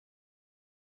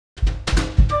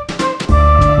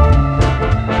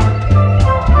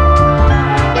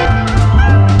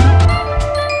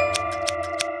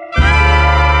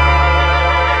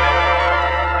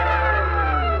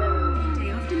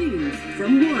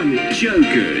I'm Joe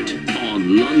Good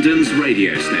on London's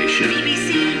radio station.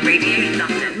 BBC Radio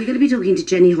London. We're going to be talking to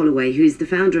Jenny Holloway, who is the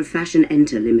founder of Fashion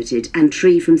Enter Limited, and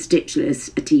Tree from Stitchless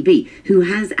TV, who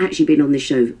has actually been on this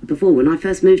show before. When I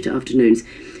first moved to Afternoons,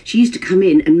 she used to come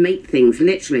in and make things,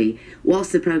 literally,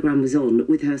 whilst the programme was on,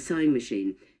 with her sewing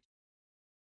machine.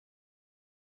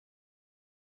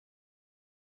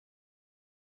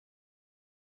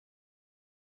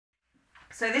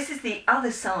 So this is the other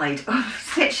side of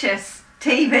Stitchless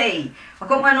TV. I've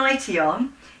got my nightie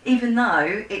on, even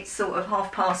though it's sort of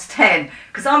 10:30,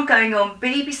 because I'm going on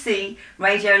BBC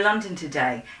Radio London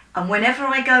today. And whenever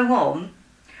I go on,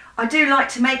 I do like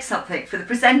to make something for the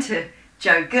presenter,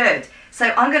 Joe Good. So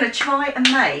I'm going to try and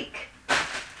make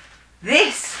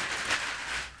this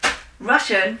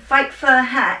Russian fake fur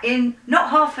hat in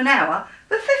not half an hour,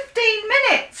 but 15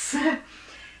 minutes.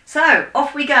 So,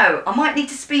 off we go. I might need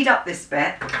to speed up this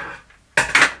bit.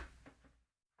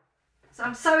 So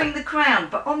I'm sewing the crown,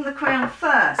 but on the crown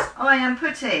first, I am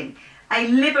putting a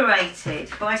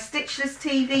Liberated by Stitchless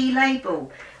TV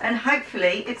label, and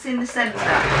hopefully it's in the centre.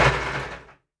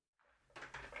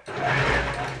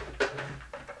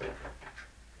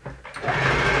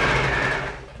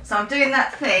 So I'm doing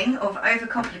that thing of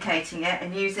overcomplicating it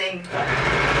and using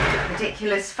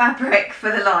ridiculous fabric for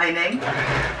the lining.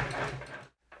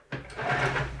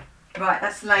 Right,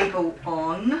 that's label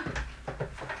on.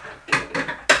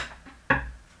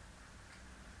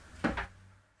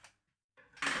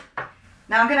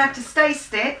 Now I'm going to have to stay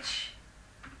stitch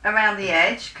around the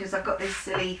edge because I've got this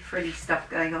silly frilly stuff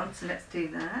going on, so let's do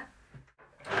that.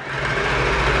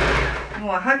 Oh,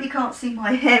 I hope you can't see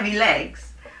my hairy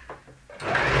legs.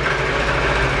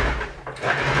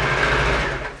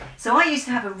 So I used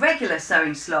to have a regular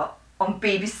sewing slot on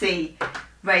BBC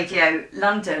Radio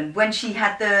London when she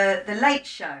had the late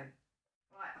show.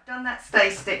 Right, I've done that stay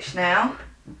stitch now.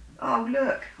 Oh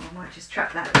look, I might just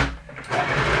trap that.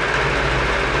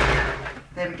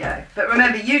 There we go. But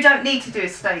remember, you don't need to do a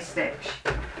stay stitch.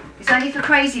 It's only for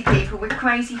crazy people with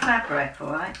crazy fabric,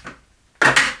 alright?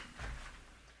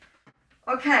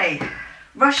 Okay,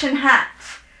 Russian hat.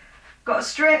 Got a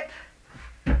strip.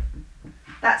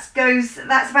 That's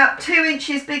about 2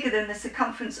 inches bigger than the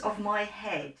circumference of my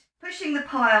head. Pushing the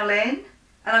pile in,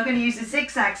 and I'm going to use a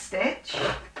zigzag stitch,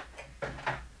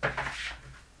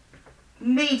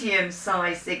 medium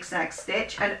size zigzag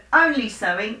stitch, and only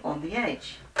sewing on the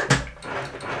edge.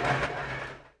 Right,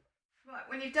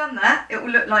 when you've done that, it will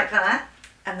look like that,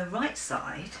 and the right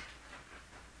side,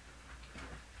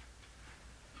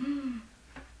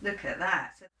 look at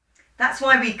that. So that's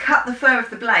why we cut the fur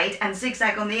of the blade and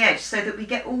zigzag on the edge, so that we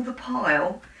get all the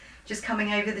pile just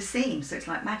coming over the seam, so it's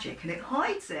like magic and it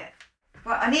hides it.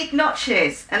 Right, I need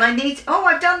notches, and I need, oh,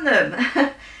 I've done them.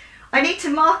 I need to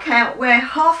mark out where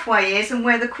halfway is and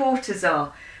where the quarters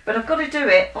are, but I've got to do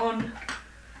it on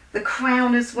the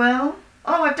crown as well.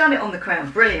 Oh, I've done it on the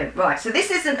crown, brilliant. Right, so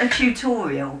this isn't a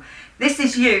tutorial, this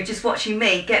is you just watching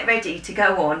me get ready to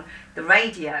go on the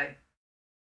radio.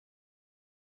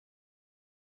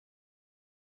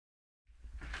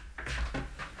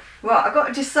 Right, I've got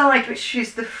to decide which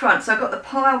is the front. So I've got the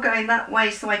pile going that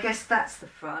way, so I guess that's the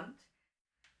front.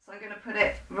 So I'm going to put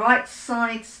it right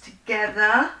sides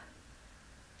together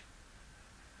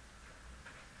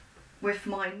with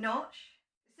my notch.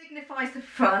 It signifies the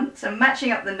front, so I'm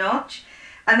matching up the notch.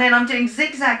 And then I'm doing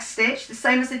zigzag stitch, the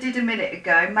same as I did a minute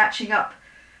ago, matching up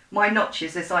my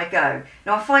notches as I go.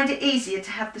 Now I find it easier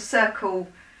to have the circle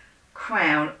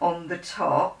crown on the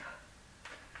top,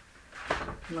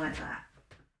 like that.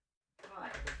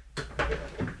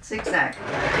 Zigzag.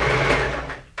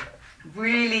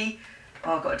 Really,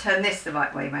 oh, I've got to turn this the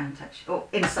right way around actually, or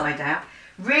inside out.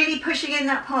 Really pushing in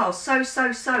that pile, so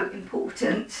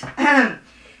important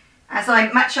as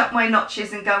I match up my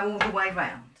notches and go all the way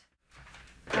round.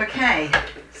 Okay,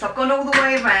 so I've gone all the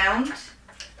way around.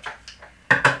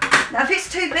 Now if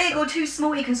it's too big or too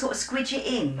small, you can sort of squidge it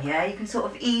in, yeah? You can sort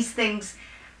of ease things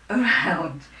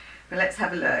around. But let's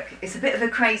have a look. It's a bit of a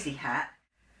crazy hat.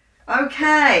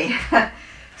 Okay,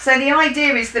 so the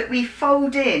idea is that we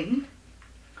fold in,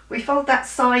 we fold that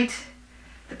side,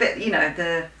 the bit, you know,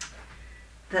 the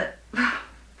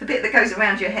bit that goes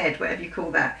around your head, whatever you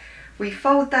call that. We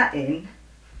fold that in,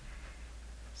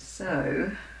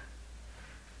 so,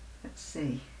 let's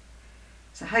see,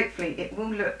 so hopefully it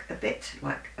will look a bit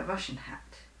like a Russian hat.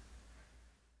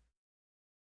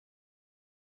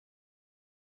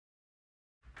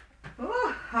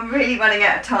 Oh, I'm really running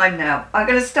out of time now. I'm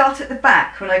going to start at the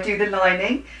back when I do the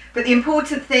lining, but the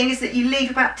important thing is that you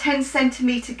leave about 10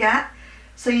 centimetre gap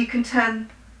so you can turn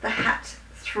the hat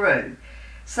through.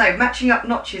 So matching up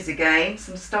notches again,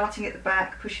 so I'm starting at the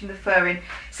back, pushing the fur in.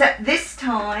 So this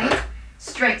time,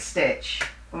 straight stitch,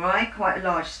 all right, quite a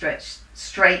large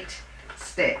straight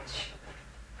stitch.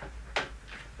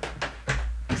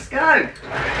 Let's go.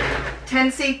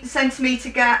 10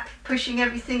 centimetre gap, pushing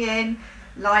everything in,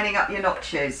 lining up your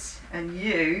notches, and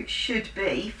you should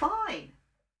be fine.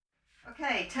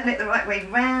 Okay, turn it the right way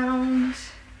round.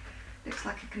 Looks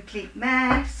like a complete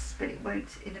mess, but it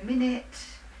won't in a minute.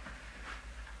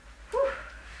 Whew.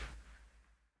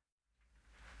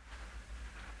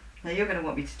 Now you're going to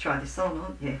want me to try this on,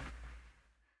 aren't you?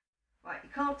 Right, you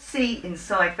can't see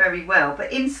inside very well,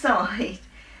 but inside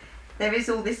there is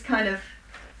all this kind of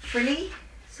frilly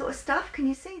sort of stuff. Can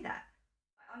you see that?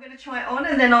 I'm going to try it on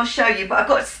and then I'll show you, but I've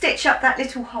got to stitch up that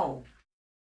little hole.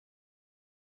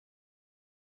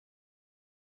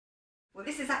 Well,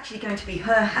 this is actually going to be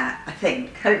her hat, I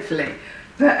think, hopefully.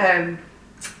 But I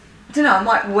don't know, I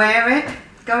might wear it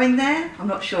going there. I'm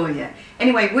not sure yet.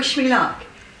 Anyway, wish me luck.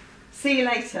 See you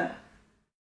later.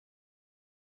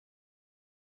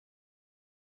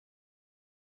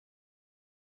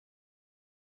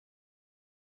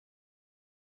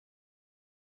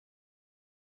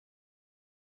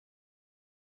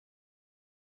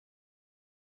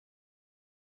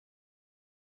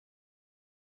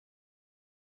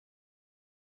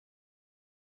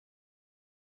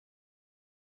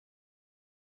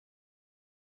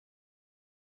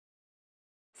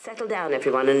 Settle down,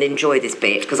 everyone, and enjoy this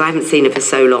bit, because I haven't seen her for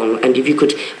so long, and if you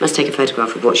could, must take a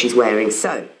photograph of what she's wearing.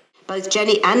 So, both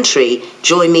Jenny and Tree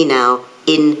join me now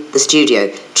in the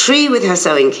studio. Tree, with her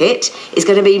sewing kit, is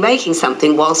going to be making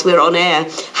something whilst we're on air.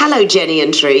 Hello, Jenny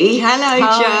and Tree. Hello,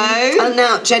 Jo. And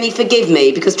now, Jenny, forgive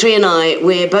me, because Tree and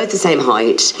we're both the same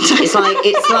height. It's like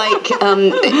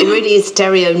it really is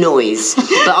stereo noise.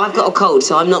 But I've got a cold,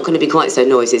 so I'm not going to be quite so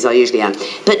noisy as I usually am.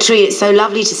 But Tree, it's so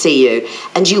lovely to see you,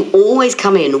 and you always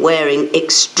come in wearing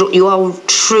you are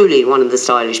truly one of the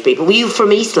stylish people. Were you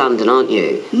from East London, aren't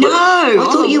you? No, I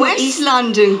thought you West were East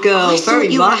London girl. I thought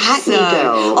you were a Hackney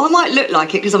girl. I might look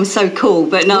like it because I'm so cool,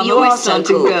 but no, well, I'm a West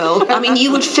London girl. I mean,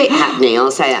 you would fit Hackney,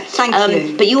 I'll say that. Thank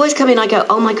you. But you always come in, I go,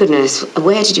 oh my goodness,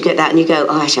 where did you get that? And you go,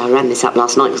 oh, actually, I ran this up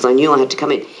last night because I knew I had to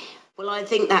come in. Well, I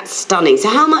think that's stunning. So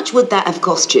how much would that have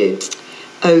cost you?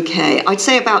 Okay, I'd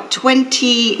say about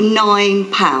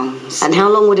 £29. And how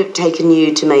long would it have taken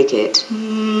you to make it?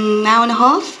 An hour and a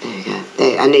half. There you go.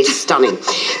 There, and it's stunning.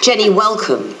 Jenny,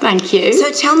 welcome. Thank you.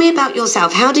 So tell me about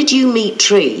yourself. How did you meet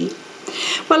Tree?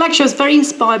 Well, actually, I was very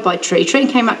inspired by Tree. Tree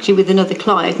came actually with another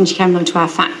client and she came along to our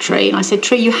factory. And I said,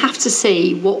 Tree, you have to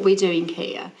see what we're doing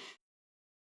here.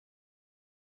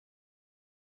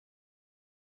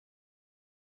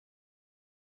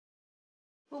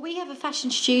 Well, we have a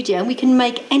fashion studio and we can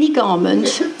make any garment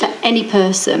for any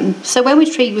person. So when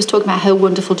Tree was talking about her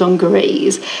wonderful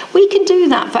dungarees, we can do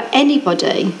that for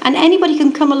anybody. And anybody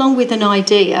can come along with an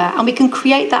idea and we can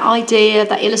create that idea,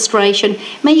 that illustration.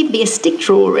 It may even be a stick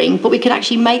drawing, but we can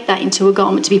actually make that into a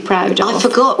garment to be proud of. I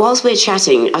forgot, whilst we're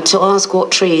chatting, to ask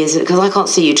what Tree is, because I can't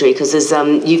see you, Tree, because there's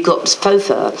you've got faux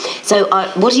fur. So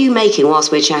what are you making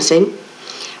whilst we're chatting?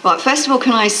 Right, first of all,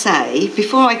 can I say,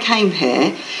 before I came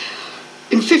here,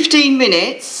 in 15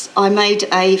 minutes, I made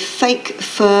a fake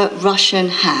fur Russian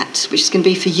hat, which is going to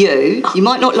be for you. You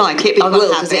might not like it, but you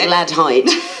will have it. Because it'll add height.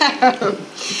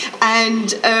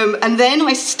 And then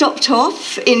I stopped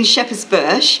off in Shepherd's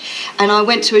Bush, and I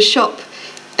went to a shop.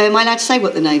 Am I allowed to say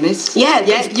what the name is?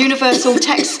 Yeah. Universal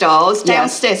Textiles.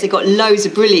 Downstairs, they've got loads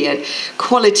of brilliant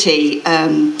quality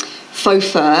faux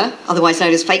fur, otherwise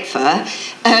known as fake fur,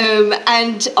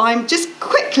 and I'm just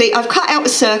quickly, I've cut out a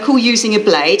circle using a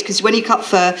blade, because when you cut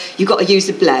fur you've got to use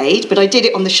a blade, but I did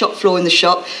it on the shop floor in the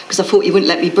shop because I thought you wouldn't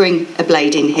let me bring a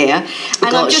blade in here.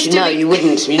 And Gosh, no, you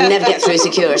wouldn't. You'd never get through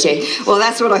security. Well,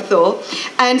 that's what I thought.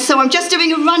 And so I'm just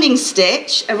doing a running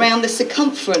stitch around the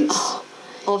circumference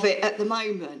of it at the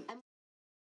moment.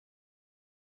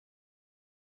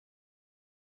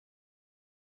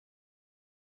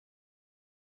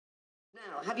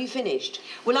 Have you finished?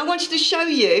 Well, I wanted to show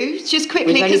you, just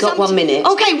quickly. We've only got 1 minute.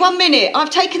 Okay, 1 minute. I've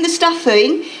taken the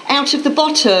stuffing out of the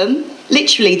bottom,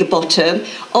 literally the bottom,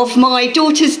 of my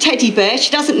daughter's teddy bear. She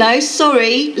doesn't know,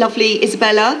 sorry, lovely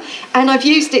Isabella. And I've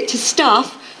used it to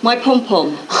stuff my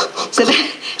pom-pom. So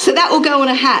that will go on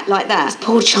a hat like that.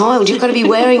 Poor child, you're going to be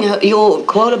wearing your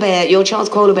child's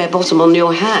koala bear bottom on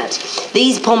your hat.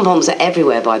 These pom-poms are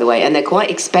everywhere, by the way, and they're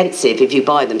quite expensive if you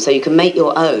buy them, so you can make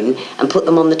your own and put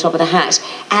them on the top of the hat.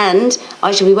 And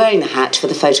I shall be wearing the hat for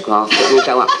the photograph that will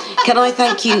go up. Can I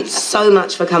thank you so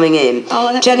much for coming in?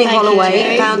 Jenny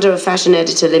Holloway, founder of Fashion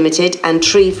Editor Limited, and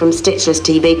Tree from Stitchless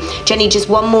TV. Jenny, just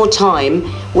one more time,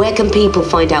 where can people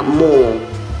find out more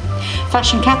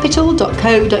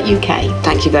fashioncapital.co.uk.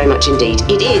 Thank you very much indeed.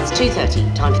 It is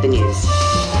 2:30, time for the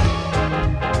news.